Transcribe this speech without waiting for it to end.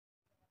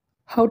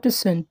How to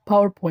send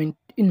PowerPoint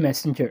in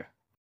Messenger.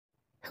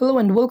 Hello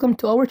and welcome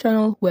to our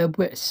channel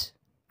Whizz.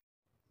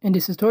 In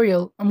this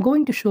tutorial, I'm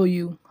going to show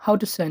you how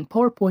to send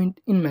PowerPoint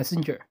in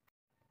Messenger.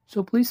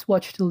 So please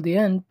watch till the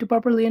end to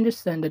properly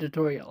understand the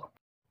tutorial.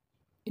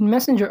 In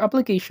Messenger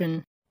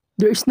application,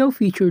 there is no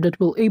feature that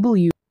will enable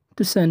you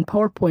to send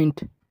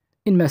PowerPoint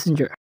in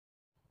Messenger.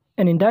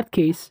 And in that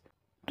case,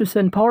 to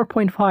send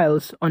PowerPoint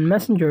files on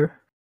Messenger,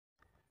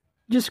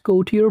 just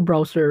go to your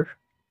browser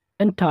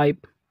and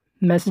type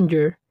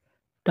messenger.com,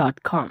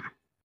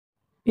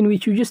 in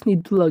which you just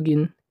need to log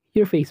in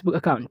your Facebook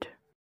account.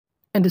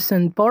 And to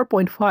send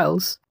PowerPoint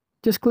files,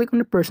 just click on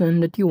the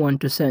person that you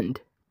want to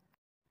send.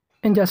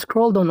 And just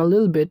scroll down a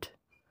little bit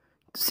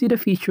to see the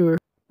feature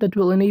that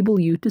will enable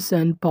you to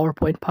send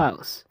PowerPoint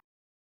files.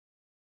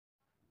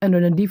 And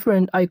on a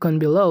different icon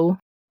below,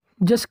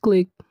 just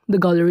click the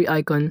gallery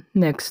icon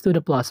next to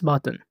the plus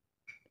button.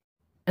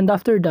 And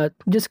after that,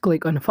 just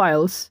click on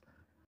Files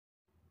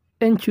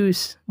and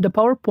choose the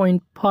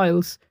PowerPoint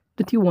files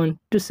that you want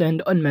to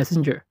send on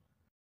Messenger.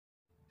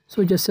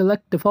 So just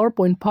select the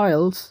PowerPoint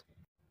files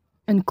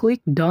and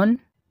click Done,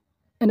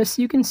 and as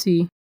you can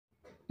see,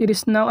 it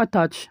is now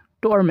attached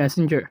to our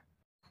Messenger.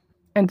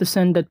 And to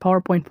send that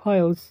PowerPoint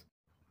files,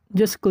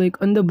 just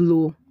click on the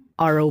blue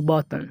arrow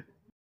button.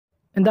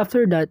 And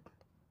after that,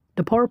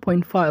 the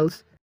PowerPoint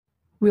files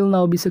will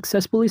now be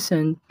successfully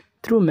sent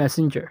through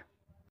Messenger.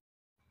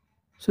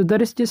 So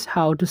that is just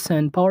how to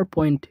send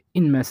PowerPoint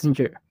in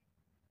Messenger.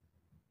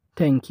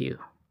 Thank you.